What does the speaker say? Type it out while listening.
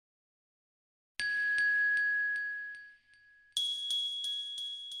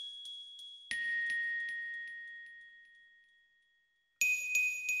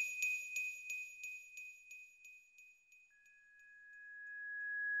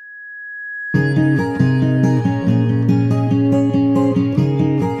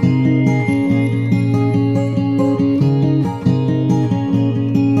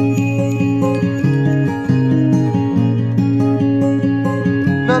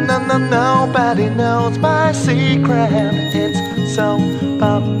Nobody knows my secret. It's so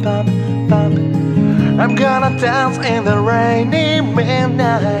pop, pop, pop. I'm gonna dance in the rainy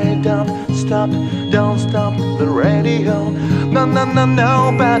midnight. Don't stop the radio.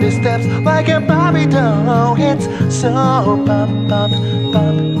 Nobody steps like a Barbie doll. It's so pop, pop,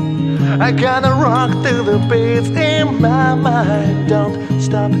 pop. I gotta rock to the beats in my mind. Don't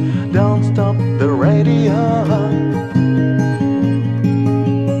stop the radio.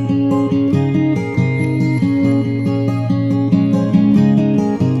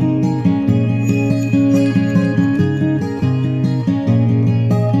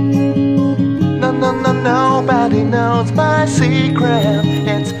 Nobody knows my secret.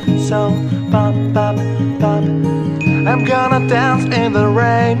 It's so pop, pop, pop. I'm gonna dance in the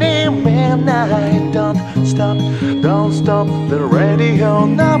rainy midnight. Don't stop the radio.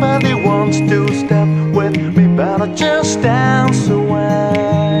 Nobody wants to step with me, but I just dance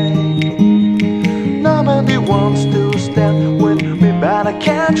away. Nobody wants to step with me, but I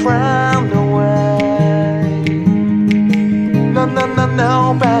can't run away.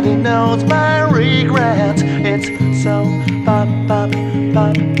 Nobody knows my regrets. It's so pop, pop,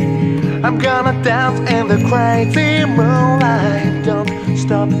 pop. I'm gonna dance in the crazy moonlight.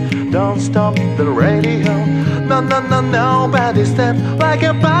 Don't stop the radio. Nobody steps like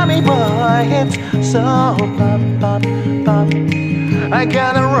a Barbie boy. It's so pop, pop, pop. I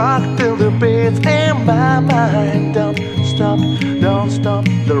gotta rock till the beats in my mind. Don't stop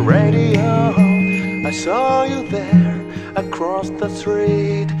the radio. I saw you there across the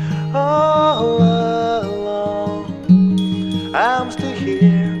street, all alone. I'm still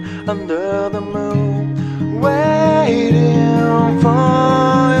here under the moon, waiting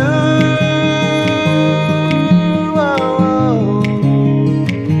for you.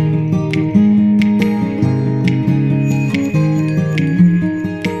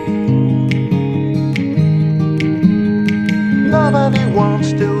 Nobody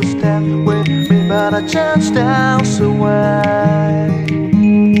wants to stand with me, but I just dance away.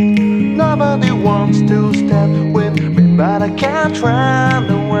 Nobody wants to stand with me, but I can't run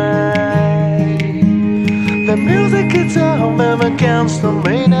away. The music is all against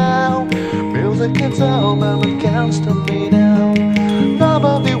me now. Music is all against me now.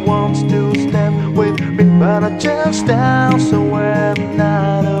 Nobody wants to stand with me, but I just dance away.